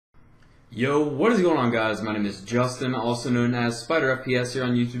Yo, what is going on, guys? My name is Justin, also known as SpiderFPS here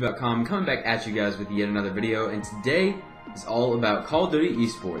on YouTube.com, coming back at you guys with yet another video, and today is all about Call of Duty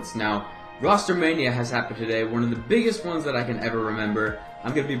eSports. Now, Roster Mania has happened today, one of the biggest ones that I can ever remember.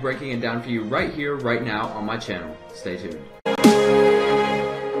 I'm going to be breaking it down for you right here, right now on my channel. Stay tuned.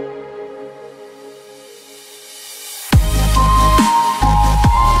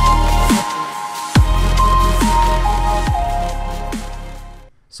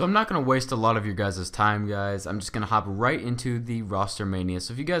 So I'm not going to waste a lot of your guys' time, guys. I'm just going to hop right into the Roster Mania.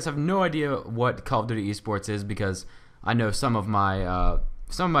 So if you guys have no idea what Call of Duty eSports is, because I know some of my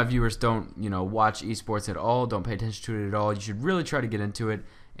viewers don't, watch eSports at all, don't pay attention to it at all, you should really try to get into it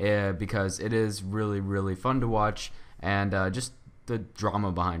because it is really, really fun to watch, and just the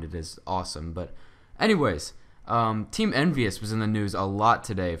drama behind it is awesome. But anyways, Team Envious was in the news a lot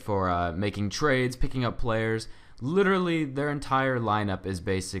today for making trades, picking up players. Literally, their entire lineup is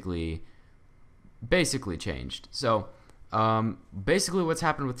basically changed. So, basically what's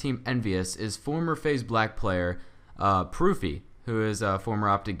happened with Team Envious is former FaZe Black player, Proofy, who is a former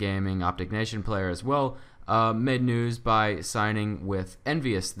Optic Gaming, Optic Nation player as well, made news by signing with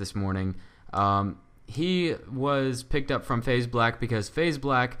Envious this morning. He was picked up from FaZe Black because FaZe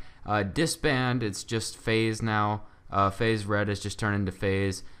Black disbanded. It's just FaZe now. FaZe Red has just turned into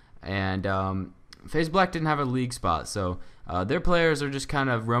FaZe, and FaZe Black didn't have a league spot, so their players are just kind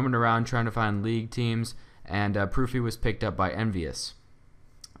of roaming around trying to find league teams, and Proofy was picked up by Envious.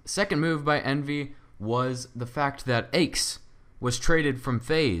 Second move by Envy was the fact that Aches was traded from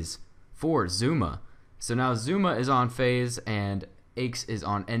FaZe for Zooma. So now Zooma is on FaZe and Aches is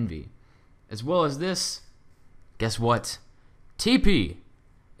on Envy. As well as this, guess what? TeeP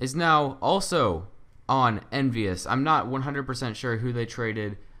is now also on Envious. I'm not 100% sure who they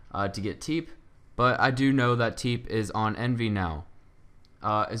traded to get TeeP, but I do know that TeeP is on Envy now.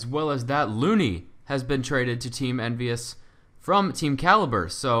 As well as that, Looney has been traded to Team Envious from Team Caliber.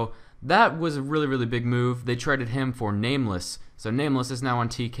 So that was a really, really big move. They traded him for Nameless. So Nameless is now on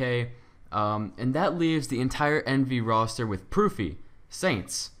TK. And that leaves the entire Envy roster with Proofy,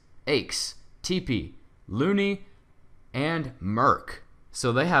 Saints, Aches, TeeP, Looney, and Merc.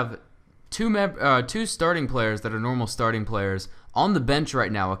 So they have two starting players that are normal starting players on the bench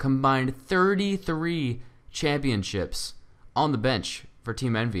right now, a combined 33 championships on the bench for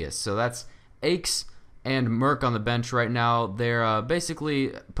Team Envious. So that's Aches and Merc on the bench right now. They're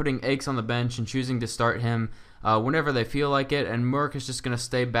basically putting Aches on the bench and choosing to start him whenever they feel like it, and Merc is just going to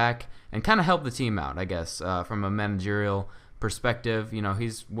stay back and kind of help the team out, I guess, from a managerial perspective.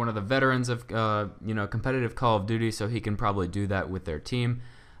 He's one of the veterans of competitive Call of Duty, so he can probably do that with their team.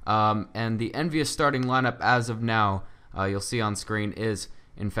 And the Envious starting lineup as of now, you'll see on screen, is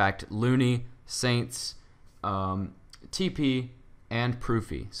in fact Looney, Saints, TeeP, and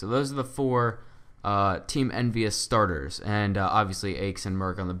Proofy. So those are the four Team Envious starters, and obviously Aches and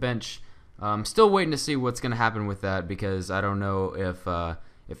Merc on the bench. Still waiting to see what's going to happen with that, because I don't know if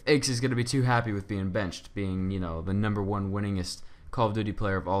Aches is going to be too happy with being benched, being the #1 winningest Call of Duty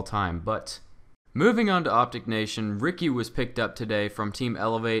player of all time. But moving on to Optic Nation, Ricky was picked up today from Team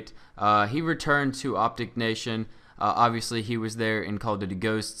Elevate. He returned to Optic Nation. Obviously, he was there in Call of Duty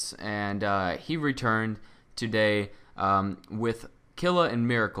Ghosts, and he returned today with Killa and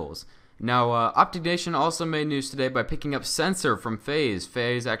Miracles. Now, Optic Nation also made news today by picking up Sensor from FaZe.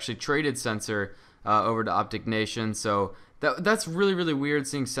 FaZe actually traded Sensor over to Optic Nation, so that's really, really weird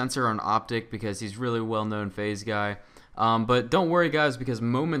seeing Sensor on Optic, because he's really a well-known FaZe guy. But don't worry, guys, because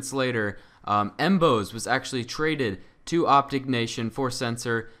moments later, Embos was actually traded to Optic Nation for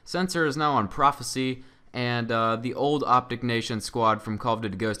Sensor. Sensor is now on Prophecy, and the old Optic Nation squad from Call of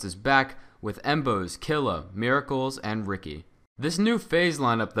Duty Ghost is back with Embos, Killa, Miracles, and Ricky. This new FaZe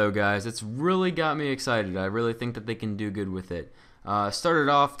lineup, though, guys, it's really got me excited. I really think that they can do good with it.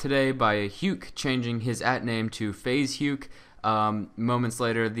 Started off today by Huke changing his @name to FaZe Huke. Moments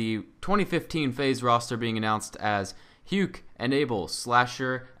later, the 2015 FaZe roster being announced as Huke, Enable,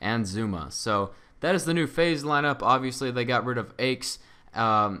 Slasher, and Zooma. So that is the new FaZe lineup. Obviously, they got rid of Aches,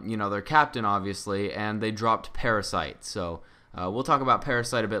 their captain, obviously, and they dropped Parasite. So we'll talk about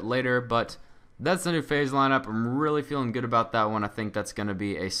Parasite a bit later, but that's the new FaZe lineup. I'm really feeling good about that one. I think that's going to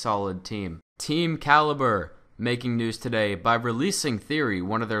be a solid team. Team Caliber making news today by releasing Theory,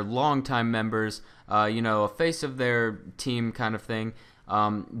 one of their longtime members, a face of their team kind of thing.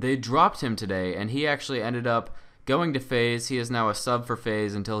 They dropped him today, and he actually ended up going to FaZe. He is now a sub for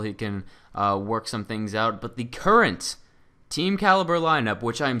FaZe until he can work some things out. But the current Team Caliber lineup,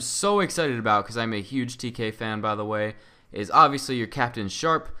 which I'm so excited about because I'm a huge TK fan, by the way, is obviously your Captain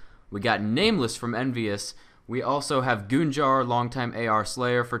Sharp. We got Nameless from Envious. We also have Goonjar, longtime AR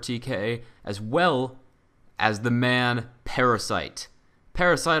Slayer for TK, as well as the man Parasite.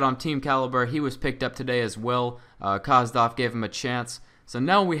 Parasite on Team Caliber, he was picked up today as well. Kazdov gave him a chance. So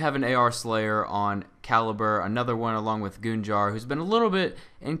now we have an AR Slayer on Caliber, another one along with Goonjar, who's been a little bit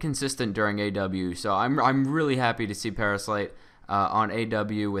inconsistent during AW. So I'm really happy to see Parasite on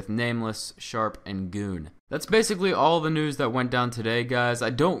AW with Nameless, Sharp, and Goon. That's basically all the news that went down today, guys. I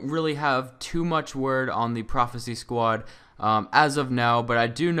don't really have too much word on the Prophecy Squad as of now, but I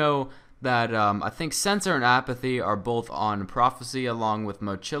do know that I think Censor and Apathy are both on Prophecy along with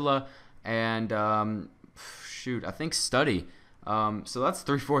Mochilla and I think Study. So that's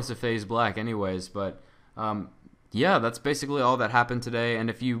 3/4 of FaZe Black anyways, but yeah, that's basically all that happened today. And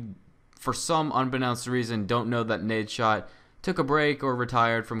if you, for some unbeknownst reason, don't know that Nadeshot took a break or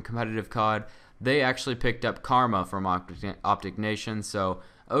retired from competitive COD, they actually picked up Karma from Optic Nation. So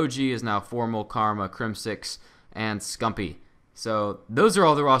OG is now Formal, Karma, Crim6, and Scumpy. So those are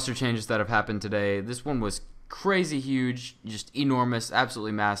all the roster changes that have happened today. This one was crazy huge, just enormous,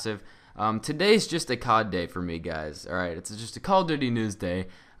 absolutely massive. Today's just a COD day for me, guys. Alright, it's just a Call of Duty news day.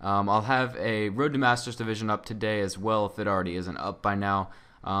 I'll have a Road to Masters Division up today as well if it already isn't up by now.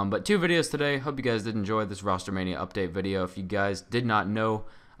 But 2 videos today. Hope you guys did enjoy this Roster Mania update video. If you guys did not know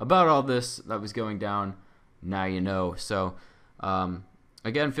about all this that was going down, now you know. So,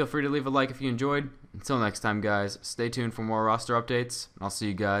 again, feel free to leave a like if you enjoyed. Until next time, guys, stay tuned for more roster updates. I'll see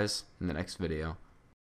you guys in the next video.